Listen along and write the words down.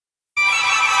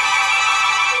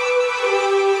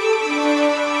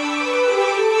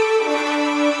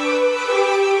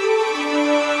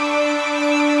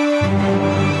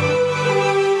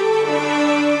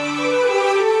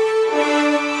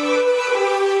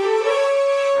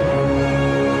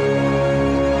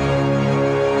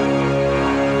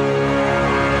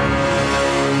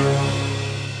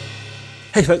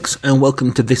Hey folks, and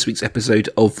welcome to this week's episode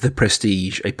of The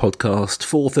Prestige, a podcast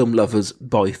for film lovers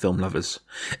by film lovers.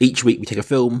 Each week we take a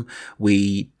film,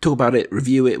 we talk about it,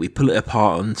 review it, we pull it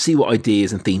apart and see what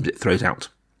ideas and themes it throws out.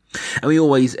 And we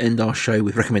always end our show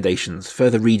with recommendations,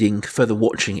 further reading, further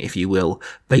watching if you will,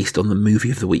 based on the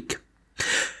movie of the week.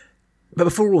 But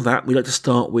before all that, we'd like to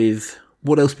start with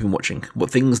what else we've been watching,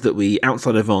 what things that we,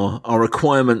 outside of our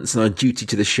requirements and our duty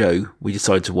to the show, we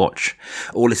decide to watch,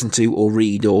 or listen to, or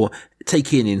read, or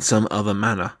take in some other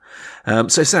manner.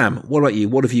 So Sam, what about you?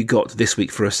 What have you got this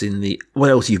week for us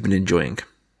what else you've been enjoying?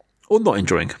 Or not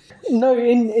enjoying? No,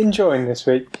 enjoying this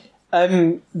week.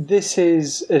 This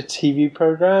is a TV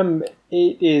programme.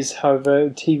 It is, however, a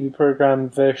TV programme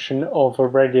version of a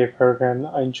radio programme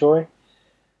that I enjoy.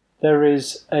 There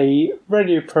is a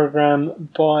radio programme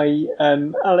by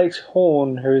Alex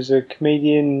Horne, who is a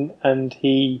comedian, and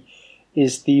he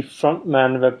is the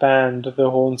frontman of a band,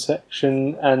 the Horne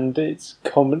Section, and it's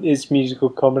musical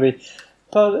comedy.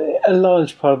 But a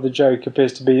large part of the joke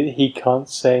appears to be that he can't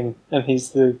sing, and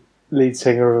he's the lead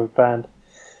singer of a band.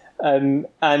 And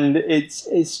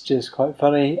it's just quite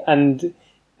funny, and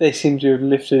they seem to have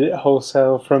lifted it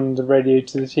wholesale from the radio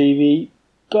to the TV,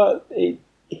 but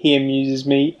he amuses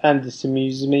me, and it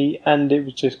amuses me, and it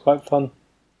was just quite fun.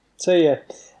 So yeah,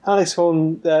 Alex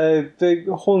Horne, the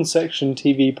Horne Section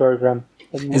TV programme.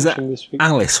 Is that this week.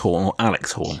 Alice Horne or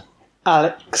Alex Horne?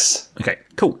 Alex. Okay,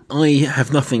 cool. I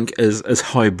have nothing as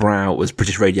highbrow as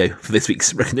British radio for this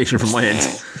week's recommendation from my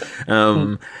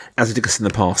end. As we discussed in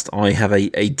the past, I have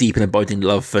a deep and abiding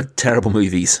love for terrible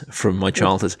movies from my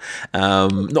childhood.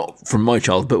 Not from my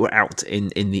childhood, but were out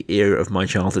in the era of my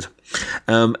childhood.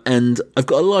 And I've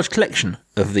got a large collection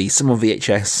of these, some on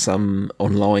VHS, some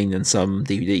online, and some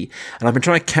DVD. And I've been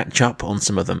trying to catch up on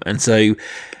some of them. And so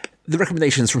the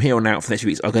recommendations from here on out for the next few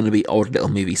weeks are going to be odd little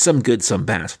movies, some good, some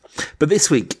bad. But this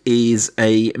week is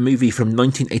a movie from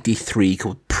 1983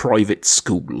 called Private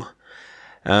School,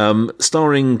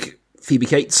 starring Phoebe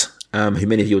Cates, who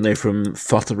many of you will know from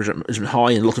Fast and Ridgemont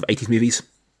High and a lot of 80s movies.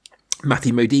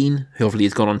 Matthew Modine, who obviously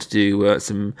has gone on to do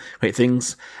some great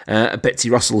things. Betsy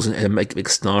Russell's a big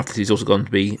star, who's also gone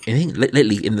to be, I think,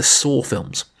 lately in the Saw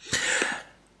films.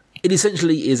 It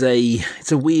essentially is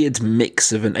it's a weird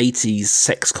mix of an 80s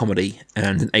sex comedy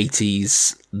and an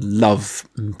 80s love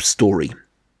story.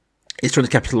 It's trying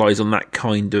to capitalise on that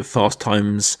kind of Fast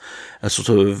Times, sort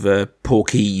of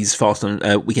Porky's, Fast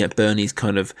and Weekend at Bernie's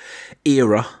kind of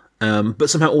era, but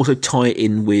somehow also tie it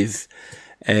in with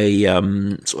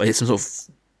some sort of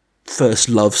first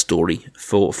love story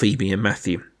for Phoebe and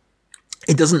Matthew.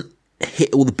 It doesn't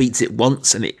hit all the beats at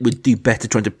once, and it would do better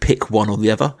trying to pick one or the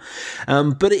other.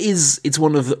 But it's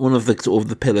one of the sort of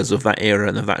the pillars of that era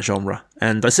and of that genre,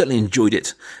 and I certainly enjoyed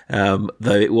it. Though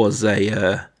it was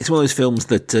it's one of those films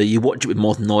that you watch it with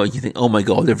modern eyes, you think, oh my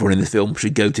god, everyone in this film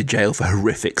should go to jail for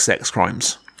horrific sex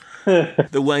crimes.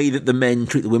 The way that the men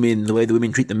treat the women, the way the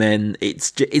women treat the men, it's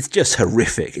just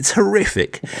horrific. It's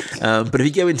horrific. But if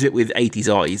you go into it with 80s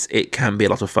eyes, it can be a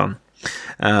lot of fun.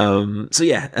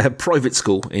 Private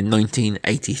School in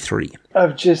 1983.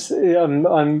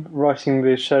 I'm writing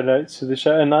the show notes for the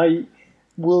show, and I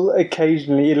will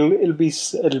occasionally it'll be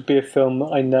a film that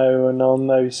I know, and I'll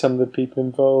know some of the people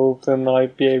involved, and I'll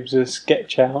be able to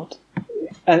sketch out,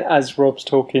 and as Rob's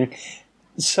talking,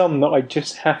 some that I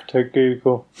just have to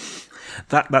Google.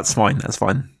 That's fine. That's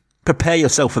fine. Prepare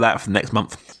yourself for that for next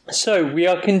month. So we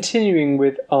are continuing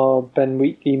with our Ben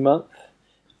Wheatley month.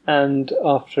 And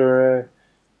after a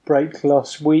break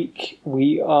last week,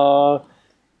 we are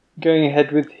going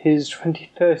ahead with his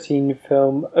 2013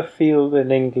 film, A Field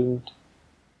in England.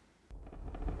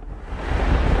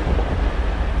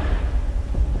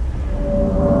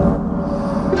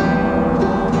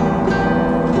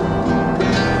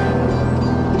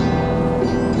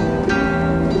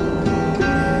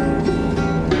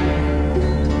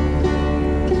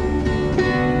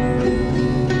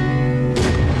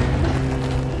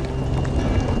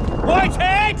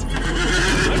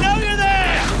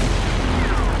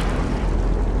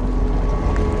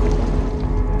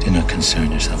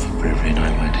 Concern yourself with bravery now,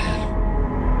 Whitehead.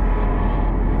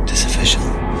 It's official.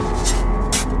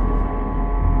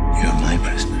 You're my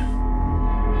prisoner.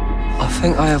 I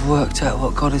think I have worked out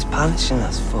what God is punishing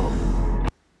us for.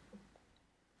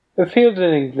 A Field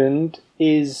in England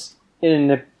is in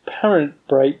an apparent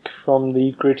break from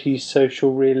the gritty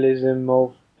social realism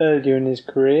of earlier in his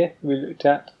career we looked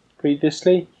at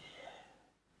previously.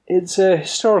 It's a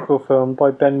historical film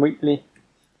by Ben Wheatley,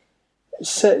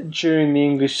 set during the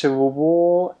English Civil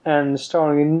War and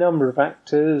starring a number of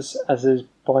actors, as is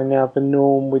by now the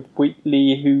norm with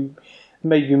Wheatley, who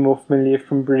may be more familiar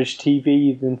from British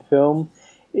TV than film.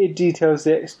 It details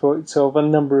the exploits of a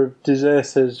number of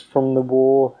deserters from the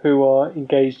war who are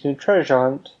engaged in a treasure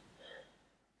hunt.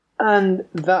 And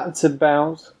that's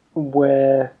about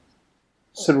where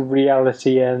sort of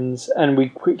reality ends, and we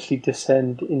quickly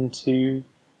descend into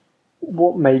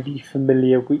what may be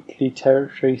familiar weekly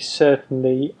territory,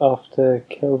 certainly after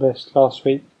Kill List last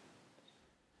week.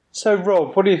 So,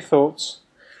 Rob, what are your thoughts?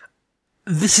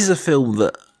 This is a film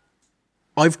that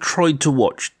I've tried to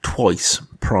watch twice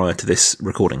prior to this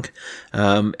recording.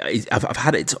 I've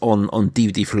had it on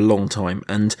DVD for a long time,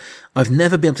 and I've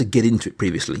never been able to get into it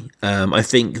previously. I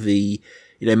think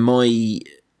my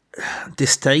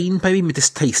disdain, maybe my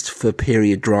distaste for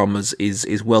period dramas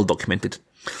is well documented.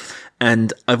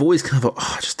 And I've always kind of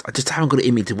thought, I just haven't got it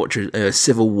in me to watch a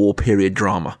Civil War period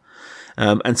drama.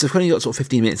 And so when I got sort of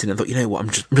 15 minutes in, I thought, you know what, I'm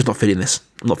just not feeling this.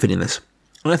 I'm not feeling this.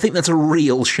 And I think that's a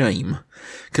real shame,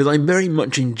 because I very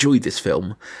much enjoyed this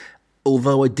film,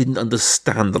 although I didn't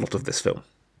understand a lot of this film.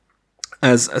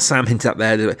 As Sam hinted out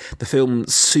there, the film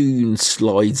soon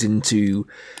slides into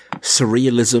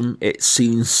surrealism, it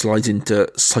soon slides into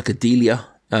psychedelia,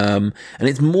 and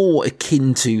it's more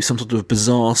akin to some sort of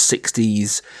bizarre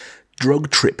 60s drug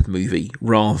trip movie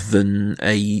rather than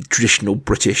a traditional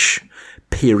British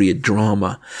period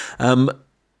drama.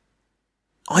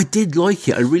 I did like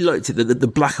it. I really liked it. The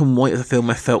black and white of the film,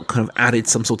 I felt, kind of added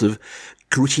some sort of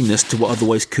grittiness to what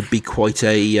otherwise could be quite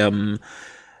a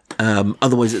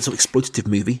otherwise it's an exploitative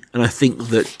movie. And I think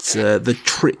that the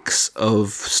tricks of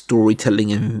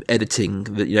storytelling and editing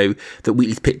that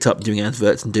Wheatley's picked up doing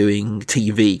adverts and doing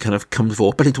TV kind of comes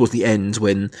forth, especially towards the end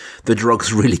when the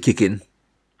drugs really kick in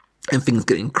and things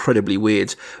get incredibly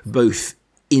weird, both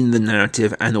in the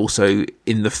narrative and also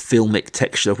in the filmic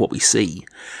texture of what we see.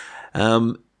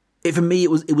 For me, it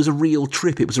was a real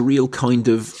trip. It was a real kind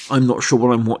of, I'm not sure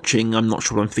what I'm watching, I'm not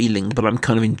sure what I'm feeling, but I'm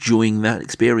kind of enjoying that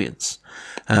experience.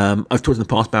 I've talked in the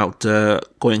past about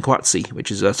Goyen Kwatsi, which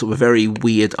is a sort of a very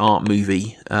weird art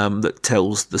movie that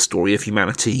tells the story of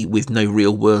humanity with no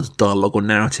real words, dialogue or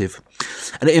narrative.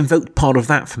 And it invoked part of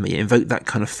that for me. It invoked that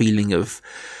kind of feeling of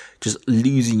just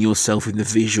losing yourself in the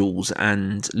visuals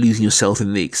and losing yourself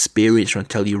in the experience trying to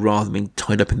tell you rather than being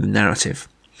tied up in the narrative.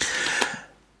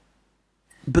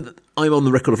 But I'm on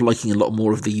the record of liking a lot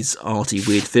more of these arty,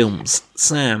 weird films.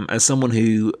 Sam, as someone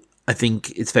who I think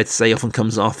it's fair to say often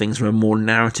comes at things from a more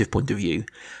narrative point of view,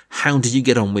 how did you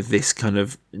get on with this kind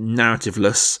of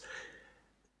narrativeless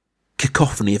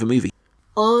cacophony of a movie?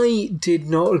 I did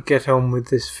not get on with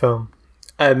this film.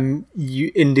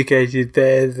 You indicated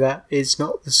there that it's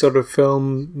not the sort of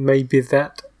film maybe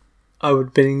that I would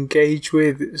have been engaged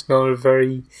with. It's not a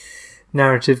very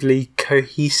narratively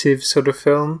cohesive sort of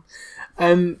film.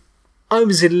 I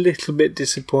was a little bit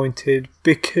disappointed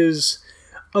because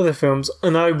other films,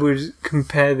 and I would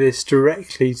compare this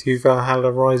directly to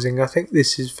Valhalla Rising, I think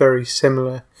this is very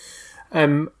similar.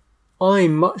 I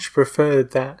much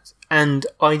preferred that, and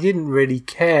I didn't really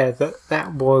care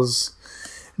that was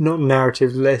not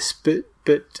narrative-less, but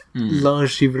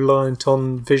largely reliant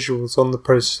on visuals, on the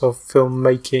process of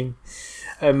filmmaking.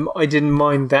 I didn't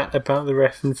mind that about the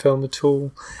Refn film at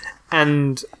all,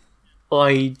 and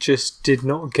I just did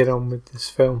not get on with this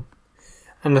film,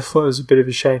 and I thought it was a bit of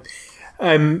a shame.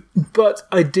 But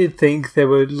I did think there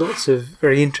were lots of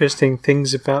very interesting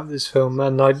things about this film,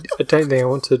 and I don't think I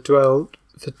want to dwell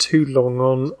for too long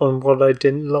on what I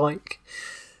didn't like.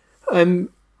 I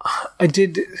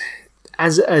did,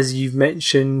 as you've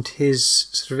mentioned, his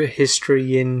sort of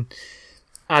history in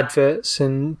adverts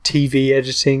and TV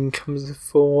editing comes to the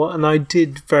fore, and I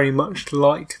did very much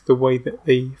like the way that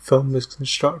the film was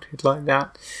constructed like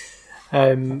that.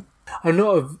 I'm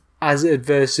not as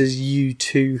adverse as you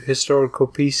to historical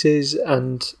pieces,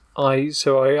 and I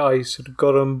sort of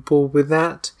got on board with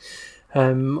that.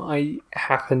 I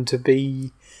happen to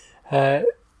be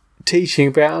teaching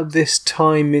about this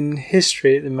time in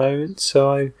history at the moment,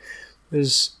 so I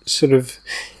was sort of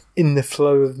in the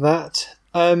flow of that.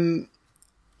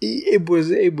 It was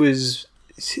the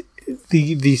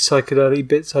psychedelic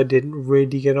bits I didn't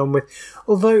really get on with.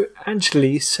 Although,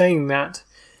 actually, saying that,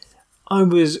 I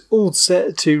was all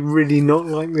set to really not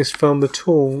like this film at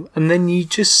all, and then you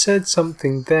just said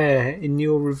something there in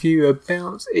your review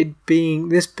about this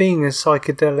being a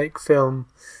psychedelic film,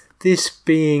 this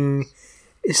being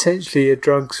essentially a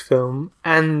drugs film,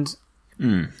 and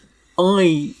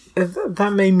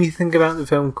that made me think about the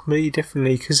film completely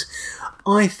differently, because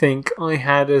I think I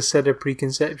had a set of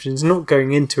preconceptions, not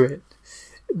going into it,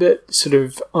 but sort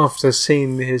of after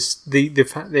seeing the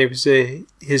fact there was a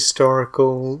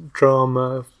historical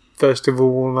drama first of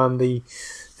all, and the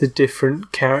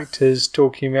different characters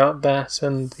talking about that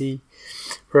and the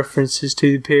references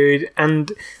to the period.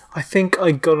 And I think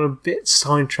I got a bit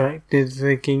sidetracked into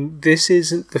thinking this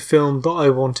isn't the film that I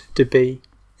want it to be.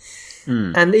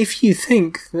 And if you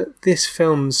think that this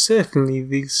film, certainly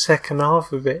the second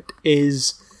half of it,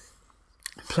 is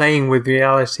playing with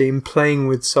reality and playing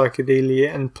with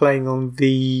psychedelia and playing on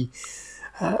the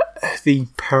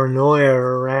paranoia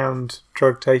around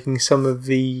drug taking, some of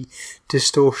the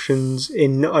distortions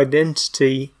in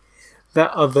identity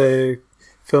that other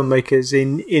filmmakers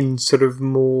in sort of a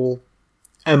more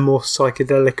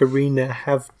psychedelic arena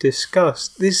have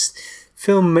discussed, this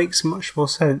film makes much more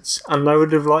sense, and I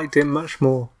would have liked it much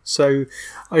more. So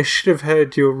I should have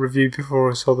heard your review before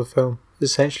I saw the film,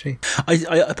 essentially. I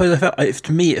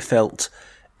to me it felt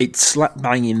it slap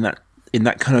bang in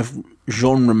that kind of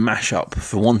genre mashup,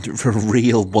 for a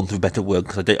real want of a better word,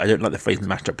 because I don't like the phrase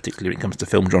mashup particularly when it comes to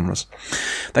film genres.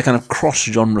 That kind of cross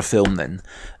genre film then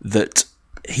that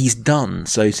he's done.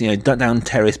 So Down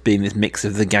Terrace being this mix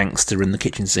of the gangster and the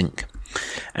kitchen sink,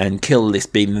 and Kill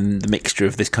List being the mixture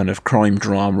of this kind of crime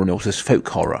drama and also this folk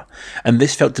horror. And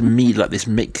this felt to me like this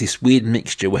weird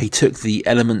mixture where he took the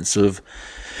elements of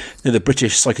the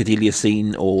British psychedelia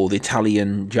scene or the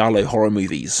Italian giallo horror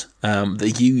movies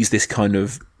that use this kind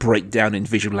of breakdown in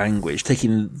visual language,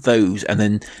 taking those and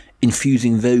then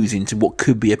infusing those into what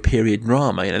could be a period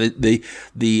drama.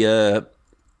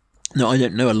 No, I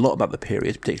don't know a lot about the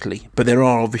period particularly, but there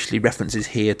are obviously references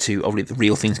here to obviously the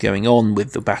real things going on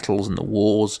with the battles and the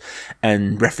wars,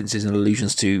 and references and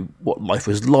allusions to what life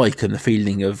was like and the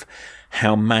feeling of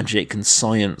how magic and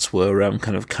science were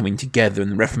kind of coming together,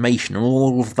 and the Reformation and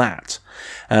all of that.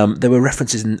 There were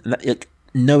references, and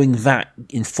knowing that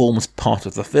informs part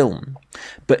of the film,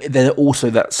 but then also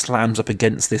that slams up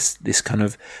against this kind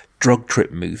of drug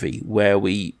trip movie where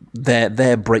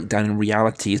their breakdown in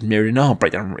reality is mirroring our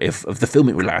breakdown of the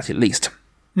filmic reality, at least.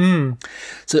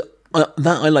 So that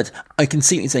I liked. I can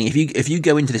see what you're saying. If you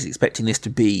go into this expecting this to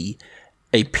be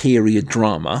a period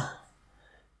drama,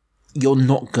 you're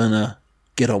not gonna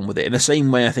get on with it. In the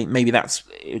same way, I think maybe that's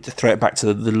to throw it back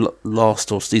to the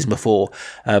last or season before,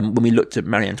 when we looked at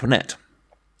Marie Antoinette.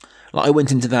 Like, I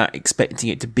went into that expecting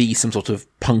it to be some sort of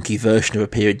punky version of a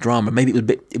period drama. Maybe it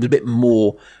was a bit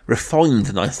more refined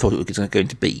than I thought it was going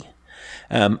to be.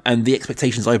 And the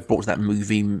expectations I brought to that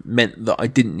movie meant that I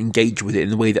didn't engage with it in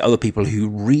the way that other people who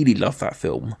really love that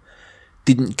film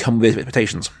didn't come with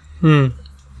expectations.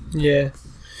 Yeah.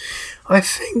 I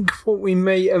think what we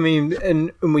may,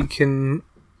 and we can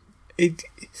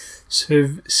sort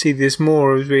of see this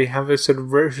more as we have a sort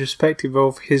of retrospective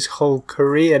of his whole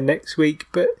career next week,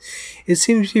 but it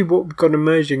seems to be what we've got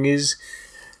emerging is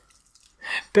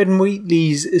Ben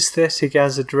Wheatley's aesthetic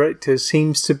as a director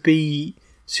seems to be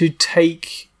to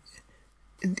take,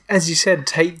 as you said,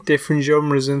 take different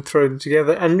genres and throw them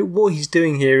together. And what he's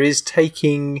doing here is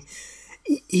taking,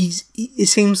 it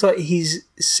seems like he's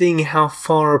seeing how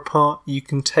far apart you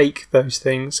can take those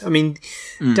things. I mean,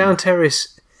 Down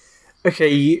Terrace,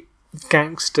 okay,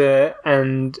 gangster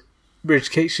and British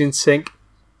kitchen sink,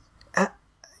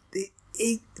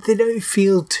 they don't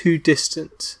feel too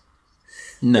distant.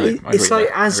 No, it's like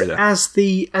as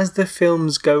the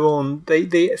films go on, they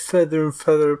get further and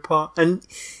further apart, and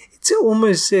it's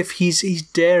almost as if he's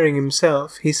daring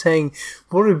himself. He's saying,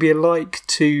 "What would it be like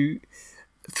to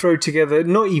throw together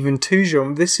not even two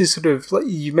genres? This is sort of like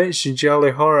you mentioned,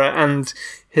 giallo horror and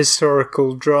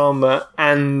historical drama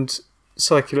and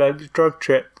psychedelic drug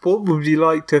trip. What would you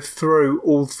like to throw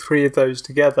all three of those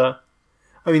together?"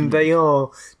 I mean, they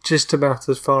are just about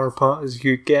as far apart as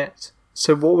you get.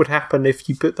 So what would happen if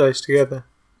you put those together?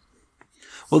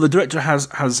 Well, the director has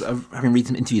having read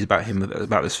some interviews about him,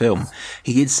 about this film,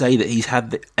 he did say that he's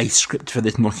had a script for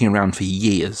this knocking around for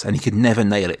years and he could never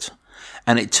nail it.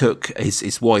 And it took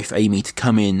his wife, Amy, to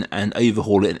come in and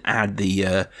overhaul it and add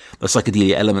the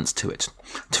psychedelia elements to it,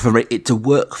 for it to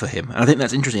work for him. And I think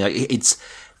that's interesting. Like, it's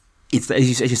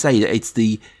as you say,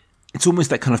 it's almost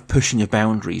that kind of pushing of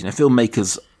boundaries. And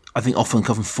filmmakers, I think, often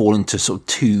fall into sort of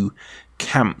two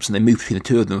camps, and they move between the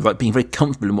two of them, like being very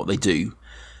comfortable in what they do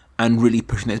and really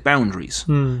pushing those boundaries.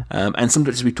 And some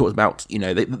directors we've talked about,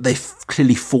 they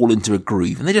clearly fall into a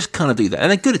groove, and they just kind of do that, and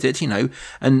they're good at it,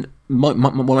 And one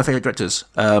of my favourite directors,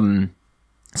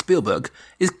 Spielberg,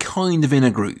 is kind of in a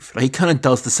groove. Like, he kind of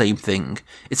does the same thing.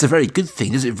 It's a very good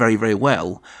thing, does it very, very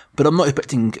well. But I'm not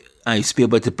expecting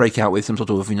Spielberg to break out with some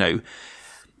sort of,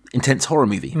 intense horror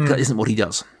movie. That isn't what he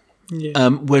does. Yeah.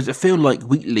 Whereas I feel like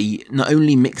Wheatley, not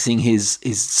only mixing his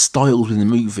styles in the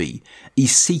movie,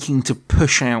 he's seeking to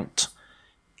push out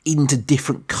into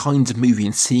different kinds of movie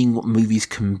and seeing what movies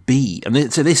can be.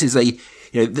 And so this is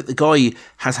the guy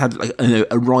has had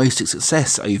a rise to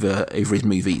success over his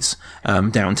movies,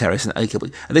 Down Terrace and A-Couple.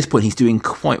 At this point, he's doing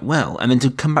quite well. And then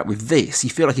to come back with this, you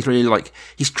feel like he's really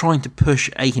he's trying to push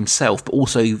himself, but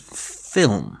also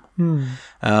film.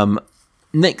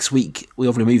 Next week, we're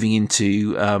obviously moving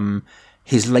into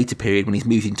his later period when he's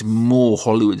moved into more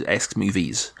Hollywood-esque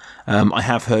movies. I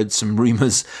have heard some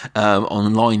rumours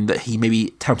online that he may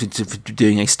be touted for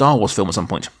doing a Star Wars film at some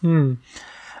point. And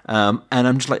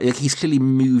I'm just like, he's clearly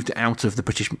moved out of the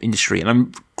British industry, and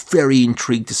I'm very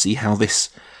intrigued to see how this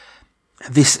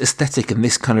aesthetic and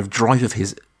this kind of drive of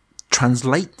his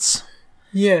translates.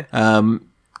 Yeah.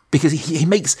 Because he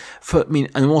makes, and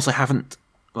I also haven't,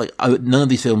 none of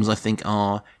these films I think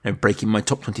are breaking my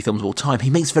top 20 films of all time. He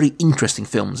makes very interesting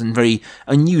films and very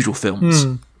unusual films.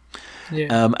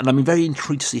 Yeah. And I'm very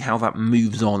intrigued to see how that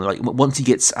moves on. Once he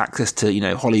gets access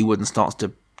to Hollywood and starts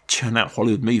to churn out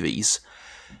Hollywood movies,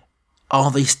 are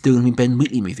they still going to be Ben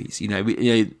Wheatley movies?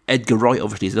 Edgar Wright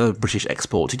obviously is another British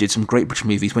export who did some great British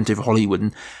movies, went over Hollywood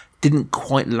and didn't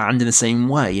quite land in the same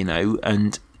way.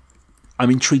 And I'm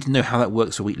intrigued to know how that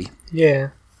works for Wheatley.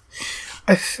 Yeah,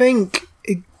 I think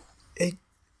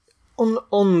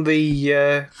on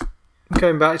the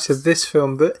going back to this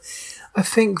film, but I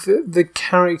think that the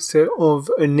character of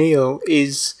O'Neill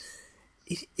is,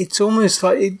 it's almost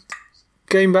like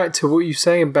going back to what you're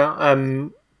saying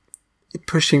about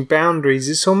pushing boundaries.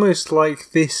 It's almost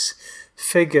like this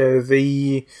figure,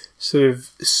 the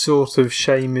sort of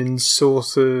shaman,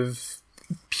 sort of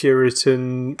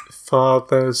Puritan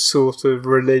father, sort of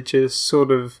religious,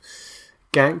 sort of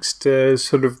gangster,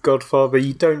 sort of godfather.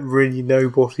 You don't really know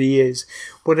what he is.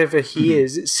 Whatever he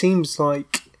is, it seems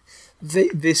like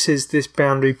this is this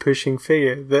boundary pushing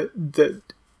figure that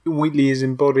Wheatley is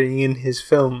embodying in his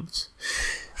films.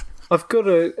 I've got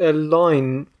a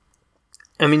line,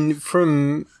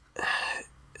 from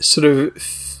sort of,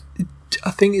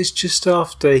 I think it's just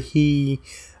after he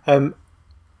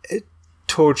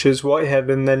tortures Whitehead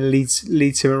and then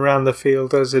leads him around the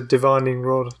field as a divining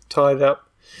rod tied up.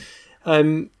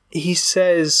 He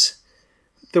says,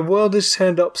 "The world is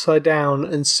turned upside down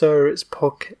and so are its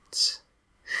pockets."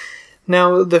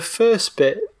 Now, the first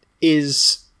bit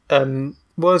is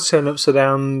world turned upside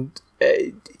down,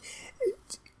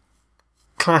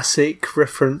 classic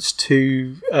reference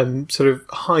to sort of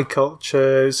high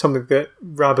culture, something that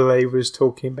Rabelais was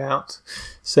talking about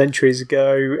centuries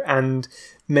ago, and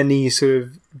many sort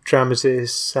of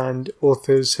dramatists and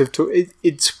authors have talked.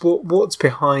 It's what's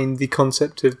behind the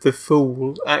concept of the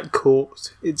fool at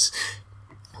court. It's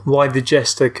why the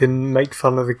jester can make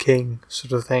fun of the king,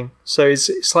 sort of thing. So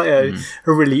it's like a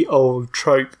really old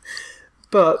trope.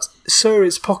 But so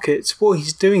its pockets, what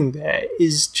he's doing there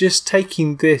is just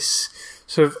taking this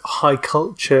sort of high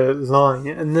culture line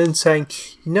and then saying,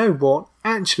 you know what,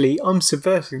 actually I'm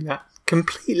subverting that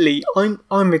completely.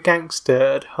 I'm a gangster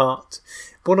at heart.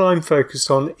 What I'm focused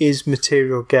on is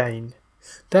material gain.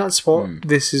 That's what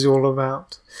this is all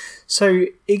about. So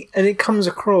it comes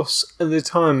across at the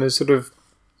time as sort of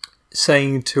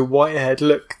saying to Whitehead,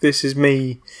 look, this is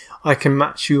me, I can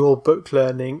match your book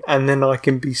learning, and then I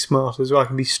can be smart as well, I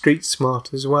can be street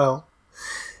smart as well.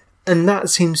 And that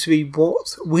seems to be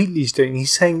what Wheatley's doing.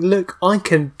 He's saying, look, I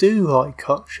can do high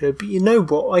culture, but you know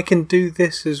what, I can do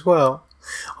this as well.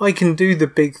 I can do the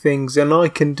big things and I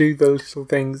can do the little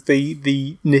things,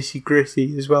 the nitty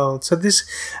gritty as well. So that's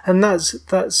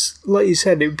like you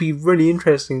said, it would be really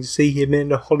interesting to see him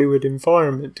in a Hollywood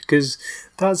environment, because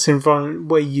that's an environment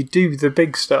where you do the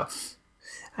big stuff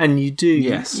and you do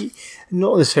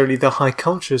not necessarily the high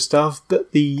culture stuff,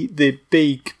 but the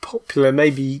big popular,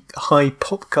 maybe high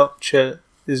pop culture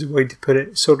is a way to put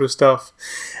it, sort of stuff.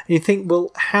 And you think,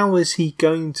 well, how is he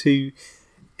going to,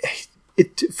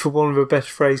 for want of a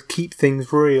better phrase, keep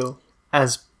things real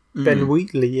as Ben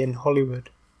Wheatley in Hollywood?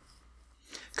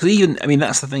 Because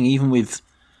that's the thing, even with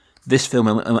this film,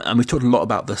 and we've talked a lot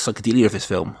about the psychedelia of this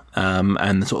film,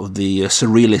 and the sort of the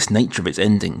surrealist nature of its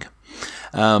ending,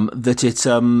 that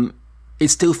it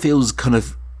still feels kind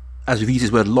of, as we've used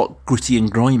this word a lot, gritty and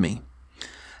grimy.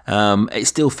 It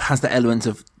still has the element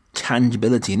of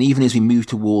tangibility, and even as we move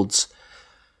towards,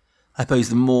 I suppose,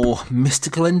 the more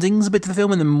mystical endings a bit to the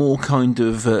film and the more kind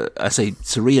of, I say,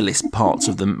 surrealist parts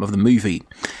of the movie,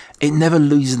 it never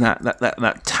loses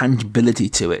that tangibility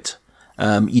to it.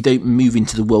 You don't move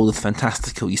into the world of the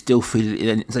fantastical. You still feel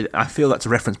it. So I feel that's a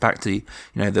reference back to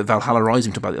the Valhalla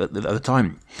Rising talked about at the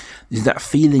time. There's that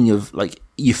feeling of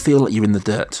you feel like you're in the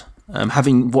dirt.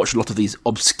 Having watched a lot of these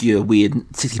obscure, weird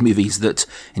 60s movies that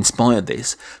inspired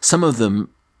this, some of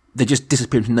them they just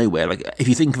disappear into nowhere. Like, if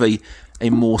you think of a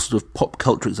more sort of pop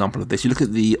culture example of this, you look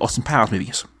at the Austin Powers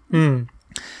movies.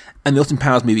 And the Austin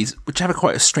Powers movies, which have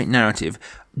quite a straight narrative,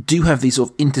 do have these sort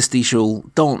of interstitial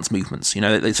dance movements. You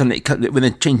know, they suddenly when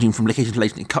they're changing from location to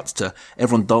location, it cuts to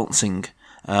everyone dancing.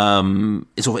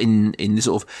 It's sort of in this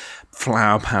sort of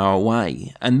flower power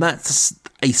way, and that's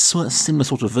a sort of similar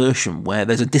sort of version where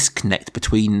there's a disconnect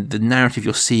between the narrative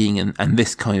you're seeing and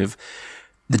this kind of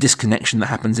the disconnection that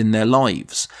happens in their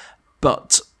lives.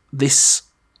 But this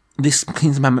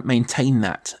seems to maintain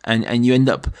that, and you end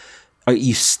up.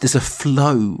 There's a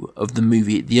flow of the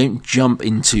movie. You don't jump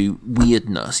into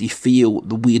weirdness. You feel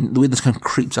the weirdness kind of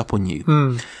creeps up on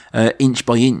you, inch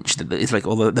by inch. It's like,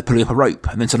 they're pulling up a rope,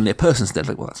 and then suddenly a person's there.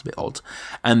 Like, well, that's a bit odd.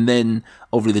 And then,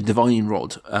 obviously, the divining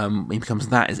rod, when it becomes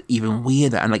that, is even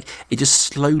weirder. And like, it just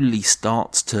slowly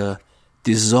starts to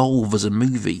dissolve as a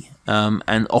movie,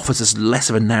 and offers us less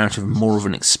of a narrative and more of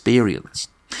an experience.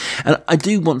 And I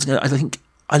do want to go. I think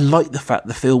I like the fact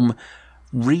the film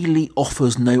really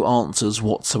offers no answers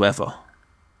whatsoever.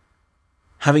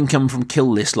 Having come from Kill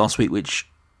List last week, which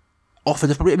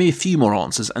offered probably maybe a few more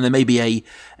answers, and there may be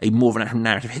a more of an actual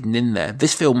narrative hidden in there.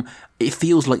 This film, it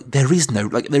feels like there is no,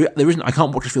 like there isn't. I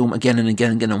can't watch a film again and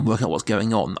again and again and work out what's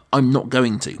going on. I'm not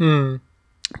going to,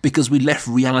 because we left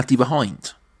reality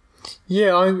behind.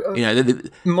 Yeah,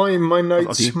 my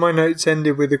notes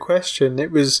ended with a question. It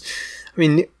was, I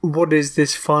mean, what is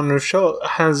this final shot?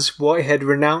 Has Whitehead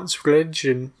renounced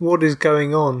religion? What is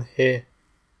going on here?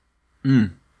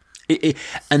 And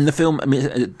the film, I mean,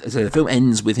 the film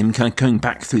ends with him kind of going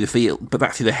back through the field, but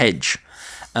back through the hedge,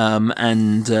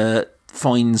 and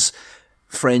finds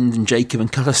Friend and Jacob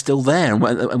and Cutter still there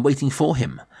and waiting for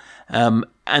him.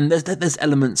 And there's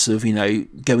elements of,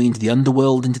 going into the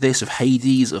underworld into this, of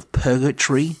Hades, of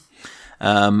purgatory.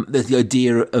 There's the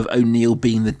idea of O'Neill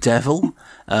being the devil.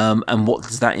 And what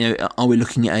does that, are we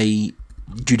looking at a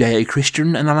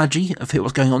Judeo-Christian analogy of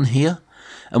what's going on here?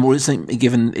 And more,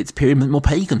 given its period, more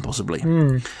pagan, possibly.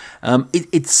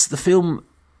 The film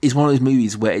is one of those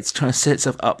movies where it's trying to set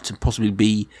itself up to possibly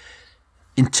be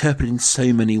interpreted in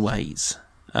so many ways.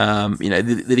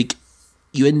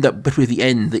 You end up, but with the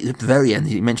end, at the very end,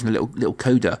 you mentioned the little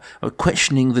coda, of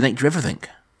questioning the nature of everything.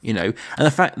 And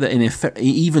the fact that in effect,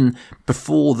 even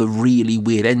before the really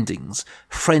weird endings,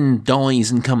 Friend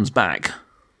dies and comes back,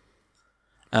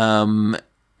 and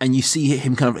you see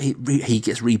him kind of he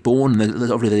gets reborn. And there's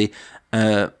obviously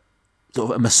sort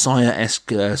of a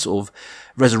Messiah-esque sort of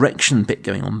resurrection bit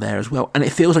going on there as well, and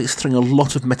it feels like it's throwing a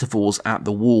lot of metaphors at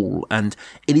the wall, and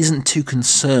it isn't too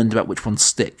concerned about which ones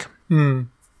stick.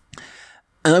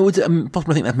 And I would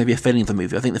possibly think that may be a failing of the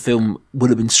movie. I think the film would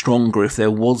have been stronger if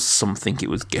there was something it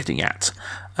was getting at,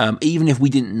 even if we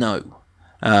didn't know,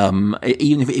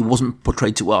 even if it wasn't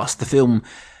portrayed to us. The film,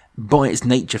 by its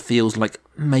nature, feels like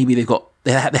maybe they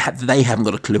haven't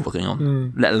got a clue what's going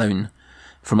on, let alone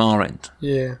from our end.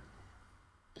 Yeah,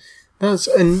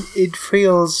 and it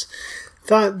feels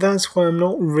that's why I'm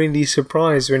not really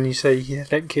surprised when you say he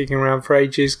had it kicking around for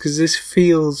ages, because this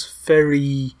feels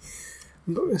very,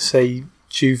 I'm not going to say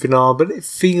juvenile, but it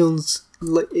feels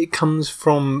like it comes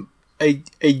from a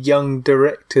young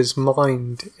director's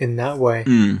mind in that way.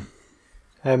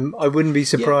 I wouldn't be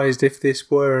surprised if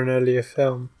this were an earlier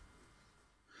film.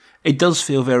 It does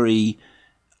feel very,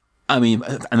 I mean,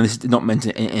 and this is not meant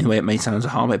in a way it may sound as a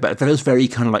hard way, but it feels very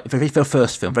kind of like very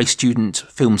first film, very student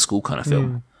film school kind of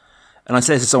film. And I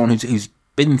say this as someone who's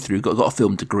been through, got a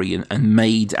film degree and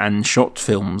made and shot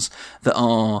films that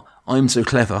are, I'm so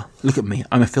clever, look at me,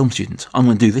 I'm a film student, I'm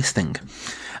going to do this thing.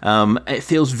 It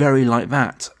feels very like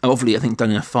that. Obviously, I think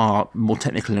done in a far more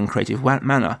technical and creative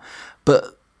manner,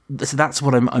 but so that's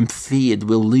what I'm feared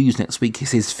we'll lose next week,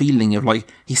 is his feeling of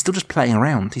like, he's still just playing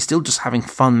around, he's still just having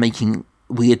fun making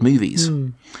weird movies.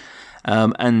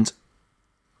 And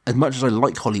as much as I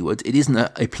like Hollywood, it isn't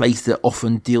a place that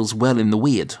often deals well in the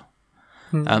weird.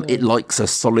 It likes a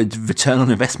solid return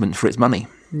on investment for its money.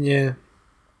 Yeah.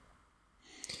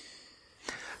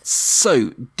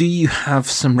 So, do you have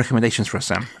some recommendations for us,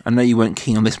 Sam? I know you weren't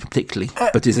keen on this particularly,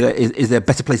 but is there a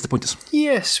better place to point us?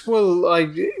 Yes, well,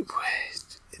 I'm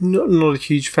not a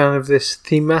huge fan of this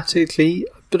thematically,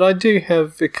 but I do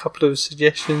have a couple of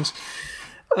suggestions.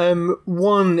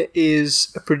 One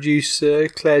is a producer,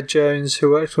 Claire Jones,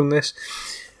 who worked on this.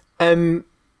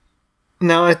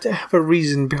 Now, I have a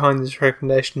reason behind this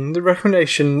recommendation. The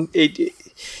recommendation,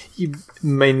 you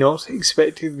may not expect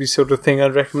it to be the sort of thing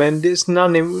I'd recommend. It's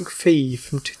Nanny McPhee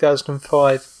from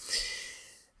 2005.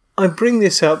 I bring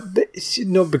this up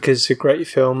not because it's a great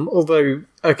film, although,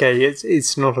 okay,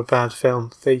 it's not a bad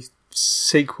film. The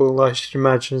sequel, I should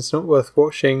imagine, is not worth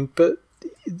watching, but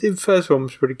the first one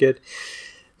was pretty good.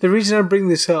 The reason I bring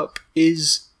this up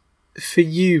is for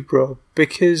you, Rob,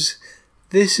 because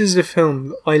this is a film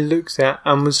that I looked at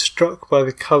and was struck by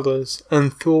the colours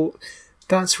and thought,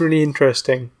 that's really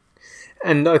interesting.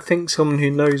 And I think someone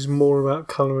who knows more about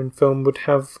colour in film would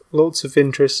have lots of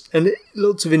interest and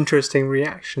lots of interesting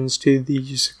reactions to the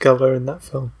use of colour in that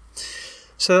film.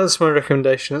 So that's my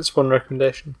recommendation. That's one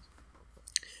recommendation.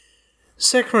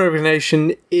 Second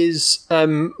recommendation is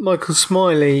Michael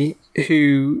Smiley,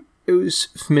 who was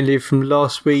familiar from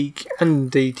last week, and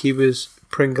indeed he was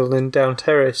Pringle in Down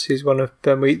Terrace, who's one of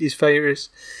Ben Wheatley's favourites.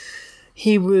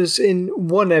 He was in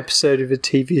one episode of a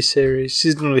TV series.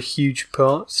 This is not a huge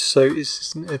part, so this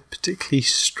isn't a particularly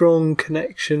strong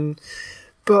connection,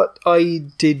 but I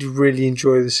did really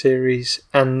enjoy the series,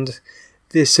 and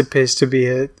this appears to be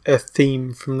a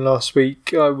theme from last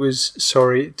week. I was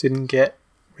sorry it didn't get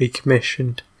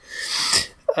recommissioned.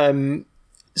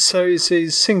 So it's a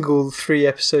single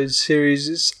 3-episode series.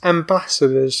 It's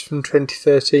Ambassadors from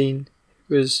 2013.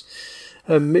 It was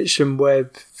a Mitchell &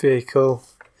 Webb vehicle,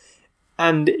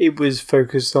 and it was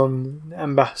focused on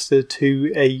ambassador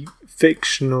to a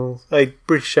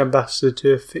British ambassador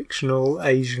to a fictional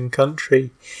Asian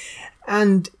country,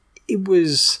 and it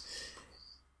was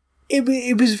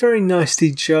very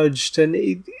nicely judged,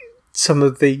 and some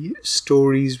of the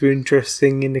stories were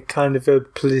interesting in a kind of a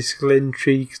political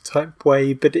intrigue type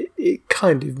way, but it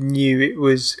kind of knew it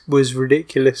was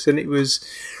ridiculous, and it was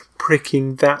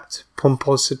pricking that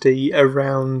pomposity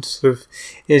around sort of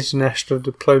international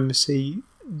diplomacy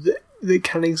that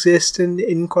can exist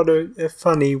in quite a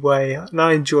funny way. And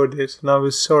I enjoyed it, and I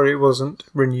was sorry it wasn't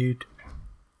renewed.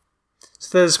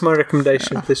 So there's my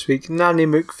recommendation for this week. Nanny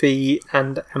McPhee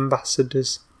and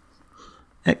Ambassadors.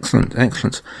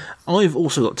 Excellent. I've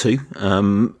also got two,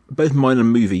 both mine are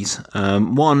movies.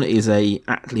 One is a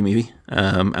Ackley movie,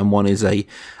 and one is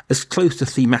as close to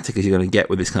thematic as you're going to get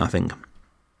with this kind of thing.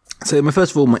 So,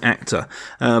 first of all, my actor.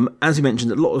 As you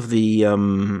mentioned, a lot of the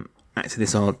actors in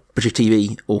this are British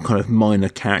TV or kind of minor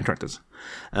character actors.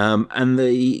 And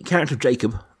the character of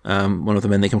Jacob, one of the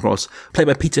men they come across, played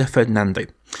by Peter Ferdinando,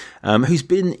 who's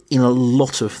been in a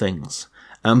lot of things.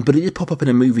 But it did pop up in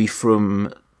a movie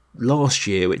from last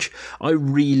year, which I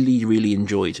really, really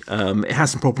enjoyed. It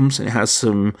has some problems, and it has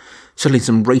certainly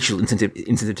some racial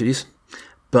insensitivities,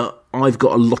 but I've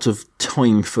got a lot of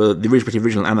time for the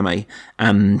original anime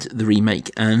and the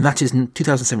remake, and that is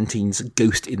 2017's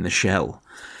Ghost in the Shell.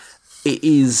 It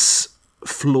is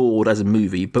flawed as a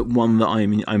movie, but one that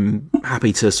I'm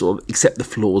happy to sort of accept the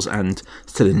flaws and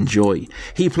still enjoy.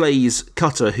 He plays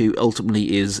Cutter, who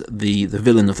ultimately is the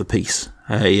villain of the piece,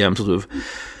 a sort of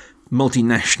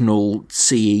multinational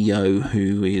CEO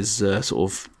who is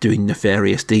sort of doing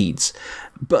nefarious deeds.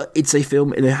 But it's a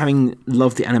film, having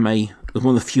loved the anime, it was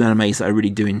one of the few animes that I really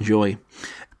do enjoy.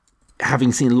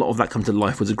 Having seen a lot of that come to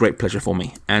life was a great pleasure for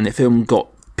me. And the film got,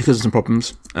 because of some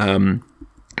problems,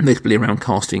 notably around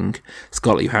casting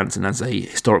Scarlett Johansson as a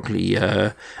historically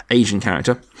Asian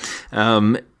character,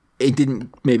 it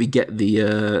didn't maybe get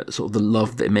the sort of the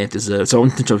love that it may have deserved. So I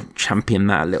wanted to champion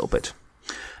that a little bit.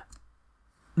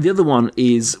 The other one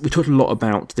is, we talked a lot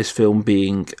about this film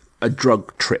being a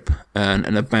drug trip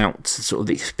and about sort of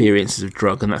the experiences of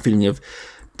drug and that feeling of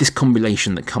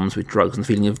discombobulation that comes with drugs and the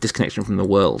feeling of disconnection from the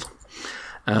world.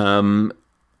 I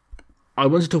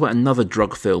wanted to talk about another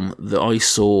drug film that I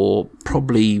saw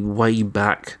probably way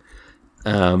back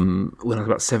when I was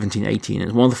about 17, 18.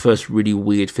 It's one of the first really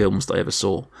weird films that I ever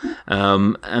saw.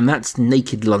 And that's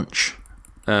Naked Lunch,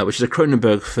 which is a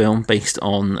Cronenberg film based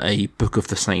on a book of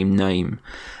the same name.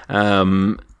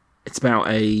 It's about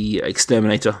a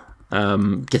exterminator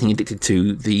getting addicted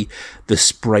to the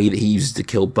spray that he uses to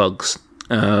kill bugs,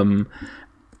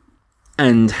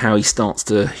 and how he starts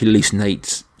to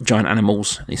hallucinate giant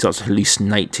animals. And he starts to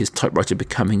hallucinate his typewriter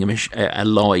becoming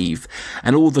alive,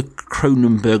 and all the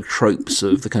Cronenberg tropes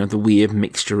of the kind of the weird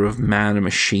mixture of man and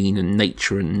machine and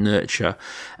nature and nurture,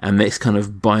 and this kind of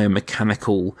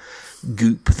biomechanical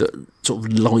goop that sort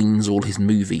of lines all his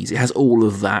movies. It has all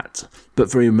of that,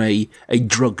 but from a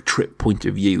drug trip point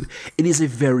of view. It is a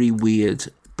very weird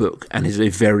book and is a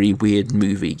very weird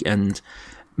movie, and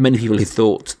many people who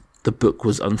thought the book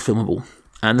was unfilmable,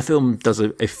 and the film does a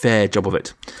fair job of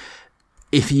it.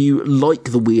 If you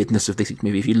like the weirdness of this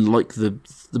movie, if you like the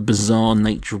bizarre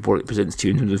nature of what it presents to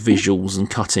you in terms of visuals and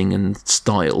cutting and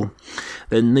style,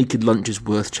 then Naked Lunch is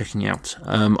worth checking out.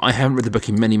 I haven't read the book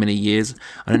in many, many years.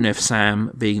 I don't know if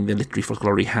Sam, being the literary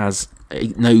philosopher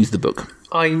knows the book.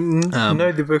 I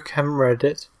know the book, haven't read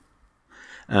it.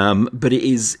 But it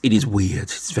is weird.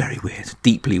 It's very weird,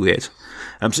 deeply weird.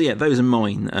 So yeah, those are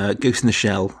mine: Ghost in the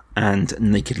Shell and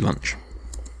Naked Lunch.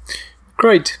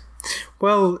 Great.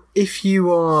 Well, if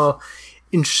you are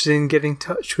interested in getting in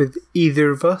touch with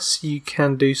either of us, you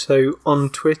can do so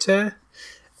on Twitter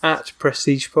at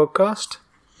Prestige Podcast.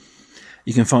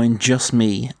 You can find just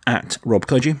me at Rob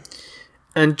Koju.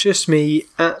 And just me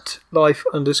at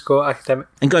life_academic.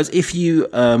 And guys, if you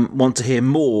want to hear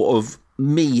more of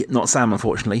me, not Sam,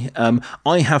 unfortunately,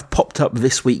 I have popped up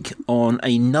this week on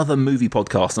another movie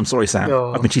podcast. I'm sorry, Sam.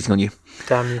 Oh, I've been cheating on you.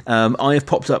 Damn you. I have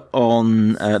popped up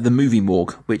on the Movie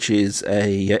Morgue, which is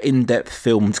a in-depth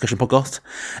film discussion podcast.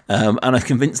 And I've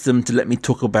convinced them to let me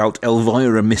talk about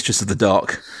Elvira, Mistress of the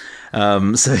Dark.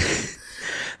 So...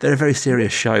 They're a very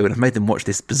serious show, and I've made them watch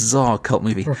this bizarre cult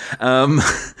movie.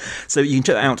 So you can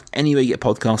check that out anywhere you get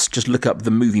podcasts. Just look up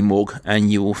The Movie Morgue,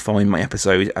 and you will find my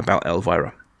episode about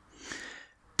Elvira.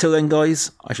 Till then, guys,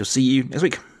 I shall see you next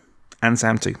week. And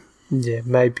Sam too. Yeah,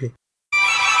 maybe.